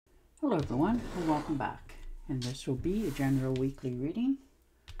Hello everyone and welcome back, and this will be a general weekly reading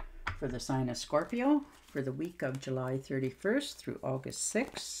for the sign of Scorpio for the week of July 31st through August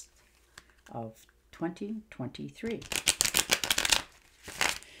 6th of 2023.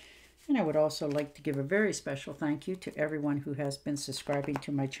 And I would also like to give a very special thank you to everyone who has been subscribing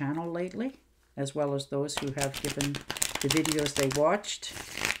to my channel lately, as well as those who have given the videos they watched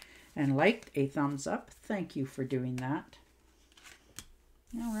and liked a thumbs up. Thank you for doing that.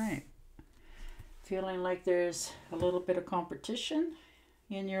 All right. Feeling like there's a little bit of competition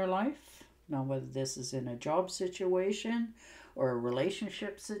in your life. Now, whether this is in a job situation or a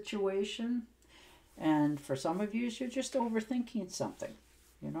relationship situation. And for some of you, you're just overthinking something.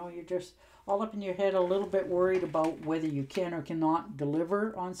 You know, you're just all up in your head a little bit worried about whether you can or cannot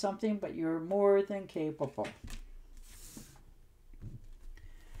deliver on something, but you're more than capable.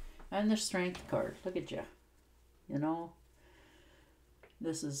 And the Strength card. Look at you. You know,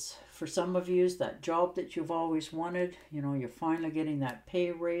 this is, for some of you, that job that you've always wanted. You know, you're finally getting that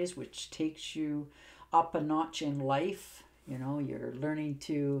pay raise, which takes you up a notch in life. You know, you're learning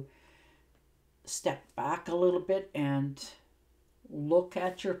to step back a little bit and look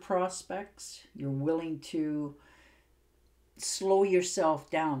at your prospects. You're willing to slow yourself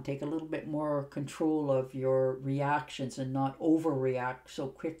down, take a little bit more control of your reactions and not overreact so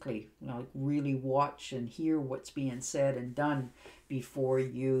quickly. You know, really watch and hear what's being said and done before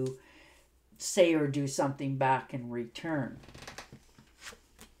you say or do something back in return.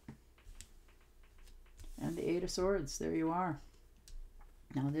 And the Eight of Swords, there you are.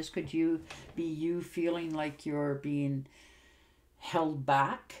 Now this could be you feeling like you're being held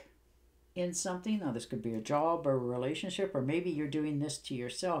back in something. Now this could be a job or a relationship, or maybe you're doing this to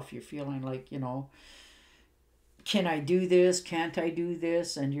yourself. You're feeling like, you know, can I do this? Can't I do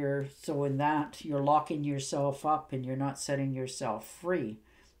this? And you're locking yourself up and you're not setting yourself free,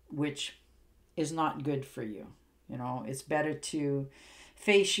 which is not good for you. You know, it's better to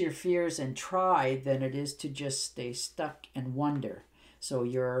face your fears and try than it is to just stay stuck and wonder. So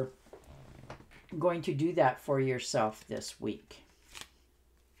you're going to do that for yourself this week.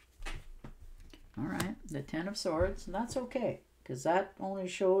 All right, the Ten of Swords, and that's okay, because that only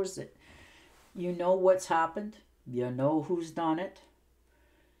shows that you know what's happened, you know who's done it,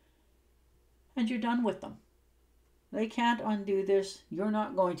 and you're done with them. They can't undo this. You're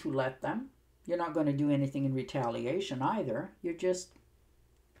not going to let them. You're not going to do anything in retaliation either. You're just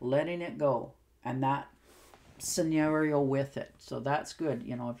letting it go, and that scenario with it. So that's good.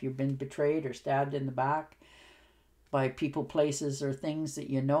 You know, if you've been betrayed or stabbed in the back by people, places, or things that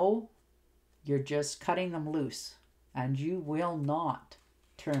you know, you're just cutting them loose, and you will not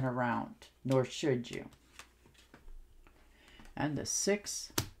turn around, nor should you. And the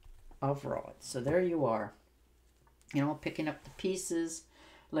Six of Rods. So there you are. You know, picking up the pieces,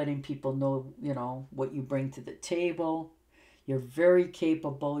 letting people know, you know, what you bring to the table. You're very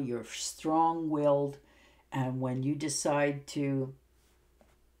capable. You're strong-willed. And when you decide to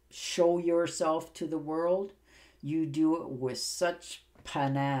show yourself to the world, you do it with such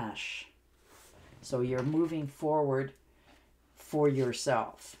panache. So you're moving forward for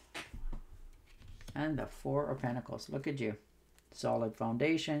yourself. And the Four of Pentacles. Look at you. Solid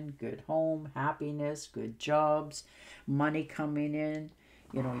foundation, good home, happiness, good jobs, money coming in.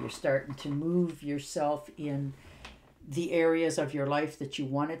 You know, you're starting to move yourself in the areas of your life that you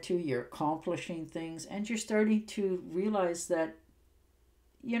wanted to. You're accomplishing things, and you're starting to realize that,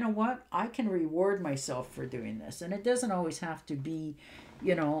 you know what, I can reward myself for doing this. And it doesn't always have to be,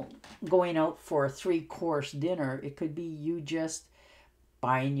 you know, going out for a 3-course dinner. It could be you just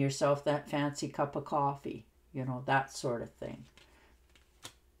buying yourself that fancy cup of coffee, you know, that sort of thing.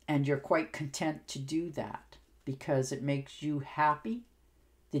 And you're quite content to do that because it makes you happy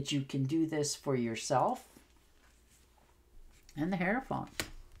that you can do this for yourself. And the Hierophant.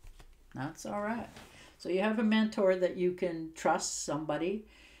 That's all right. So you have a mentor that you can trust, somebody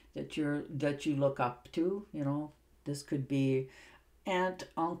that you look up to. You know, this could be aunt,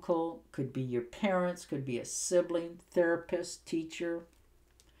 uncle, could be your parents, could be a sibling, therapist, teacher,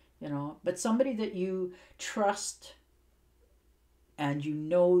 you know, but somebody that you trust, and you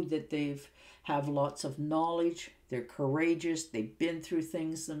know that have lots of knowledge, they're courageous, they've been through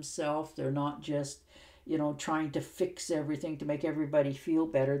things themselves, they're not just, you know, trying to fix everything to make everybody feel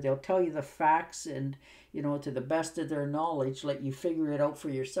better. They'll tell you the facts and, you know, to the best of their knowledge, let you figure it out for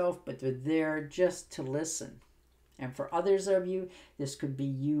yourself, but they're there just to listen. And for others of you, this could be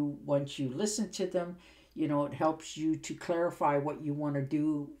you, once you listen to them, you know, it helps you to clarify what you want to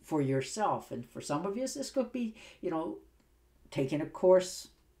do for yourself. And for some of you, this could be, you know, taking a course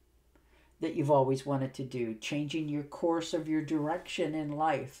that you've always wanted to do, changing your course of your direction in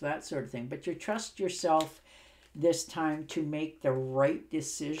life, that sort of thing. But you trust yourself this time to make the right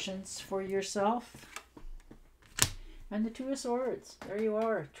decisions for yourself. And the Two of Swords, there you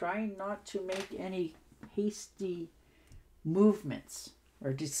are, trying not to make any hasty movements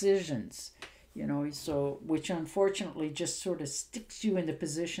or decisions, you know, so which unfortunately just sort of sticks you in the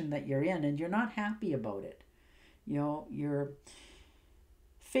position that you're in, and you're not happy about it. You know, you're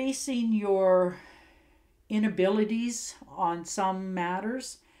facing your inabilities on some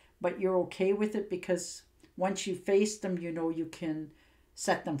matters, but you're okay with it because once you face them, you know you can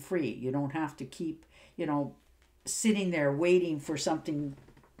set them free. You don't have to keep, you know, sitting there waiting for something,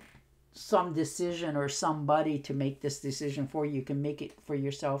 some decision or somebody to make this decision for you. You can make it for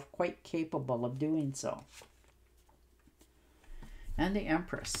yourself, quite capable of doing so. And the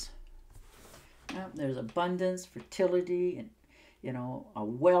Empress. There's abundance, fertility, and, you know, a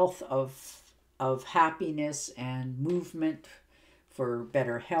wealth of happiness and movement for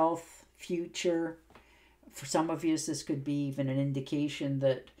better health, future. For some of you, this could be even an indication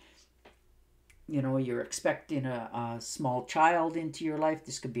that, you know, you're expecting a small child into your life.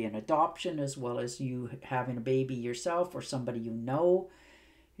 This could be an adoption as well as you having a baby yourself or somebody you know,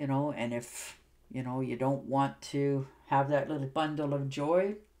 and if, you know, you don't want to have that little bundle of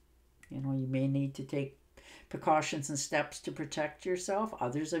joy, you know, you may need to take precautions and steps to protect yourself.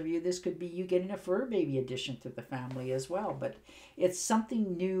 Others of you, this could be you getting a fur baby addition to the family as well. But it's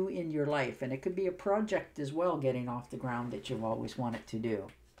something new in your life, and it could be a project as well getting off the ground that you've always wanted to do.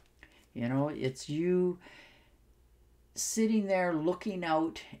 You know, it's you sitting there looking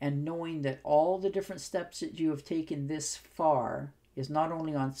out and knowing that all the different steps that you have taken this far is not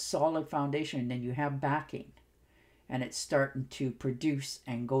only on solid foundation, and you have backing, and it's starting to produce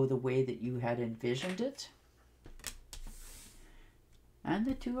and go the way that you had envisioned it. And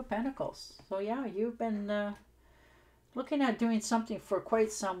the Two of Pentacles. So yeah, you've been looking at doing something for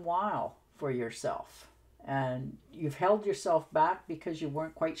quite some while for yourself. And you've held yourself back because you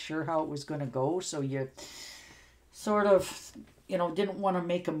weren't quite sure how it was going to go. So you sort of, you know, didn't want to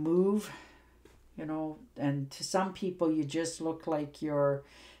make a move, you know. And to some people, you just look like you're,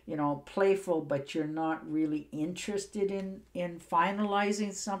 you know, playful, but you're not really interested in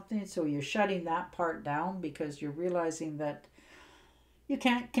finalizing something. So you're shutting that part down because you're realizing that you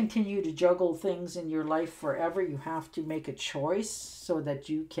can't continue to juggle things in your life forever. You have to make a choice so that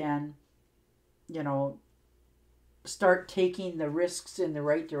you can, you know, start taking the risks in the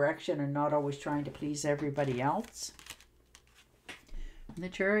right direction and not always trying to please everybody else. And the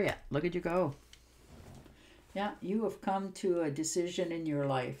Chariot, look at you go. Yeah, you have come to a decision in your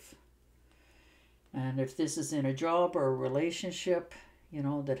life. And if this is in a job or a relationship, you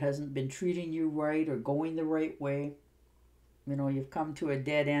know, that hasn't been treating you right or going the right way, you know, you've come to a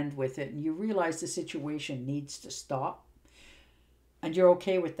dead end with it, and you realize the situation needs to stop. And you're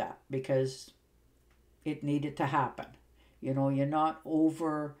okay with that because it needed to happen. You know, you're not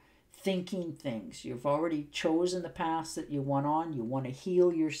overthinking things. You've already chosen the path that you want on. You want to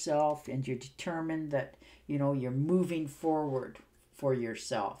heal yourself, and you're determined that, you know, you're moving forward for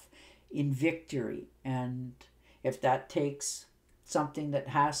yourself in victory. And if that takes something that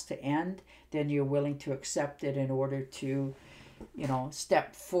has to end, then you're willing to accept it in order to, you know,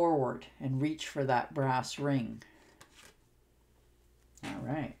 step forward and reach for that brass ring. All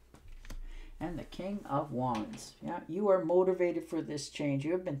right. And the King of Wands. Yeah, you are motivated for this change.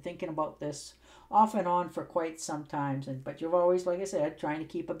 You have been thinking about this off and on for quite some time. But you've always, like I said, trying to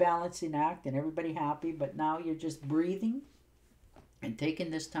keep a balancing act and everybody happy. But now you're just breathing and taking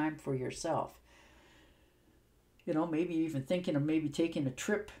this time for yourself. You know, maybe even thinking of maybe taking a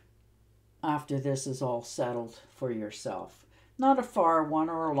trip after this is all settled for yourself. Not a far one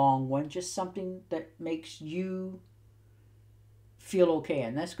or a long one, just something that makes you feel okay.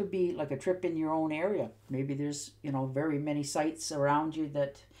 And this could be like a trip in your own area. Maybe there's, you know, very many sites around you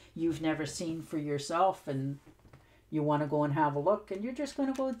that you've never seen for yourself, and you want to go and have a look, and you're just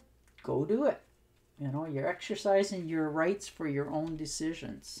going to go do it. You know, you're exercising your rights for your own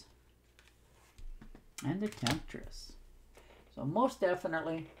decisions. And the Temptress. So most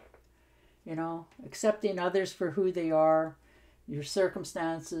definitely, you know, accepting others for who they are, your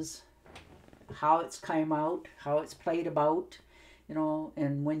circumstances, how it's come out, how it's played about, you know,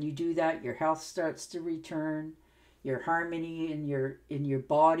 and when you do that, your health starts to return, your harmony in your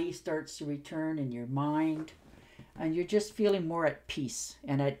body starts to return, in your mind, and you're just feeling more at peace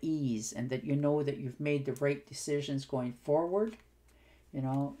and at ease, and that you know that you've made the right decisions going forward. You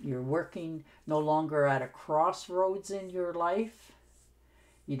know, you're working no longer at a crossroads in your life.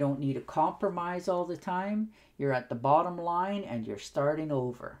 You don't need to compromise all the time. You're at the bottom line and you're starting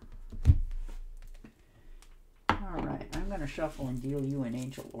over. going to shuffle and deal you an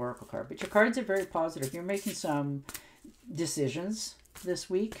Angel Oracle card. But your cards are very positive. You're making some decisions this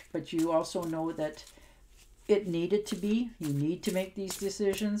week, but you also know that it needed to be. You need to make these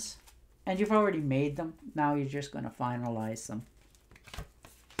decisions, and you've already made them. Now you're just going to finalize them.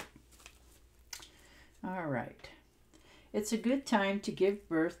 All right. It's a good time to give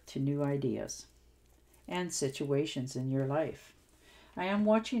birth to new ideas and situations in your life. I am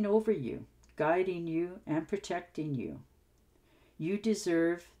watching over you, guiding you, and protecting you. You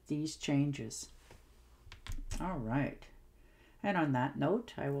deserve these changes. All right. And on that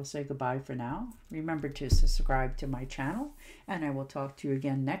note, I will say goodbye for now. Remember to subscribe to my channel, and I will talk to you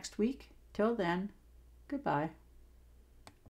again next week. Till then, goodbye.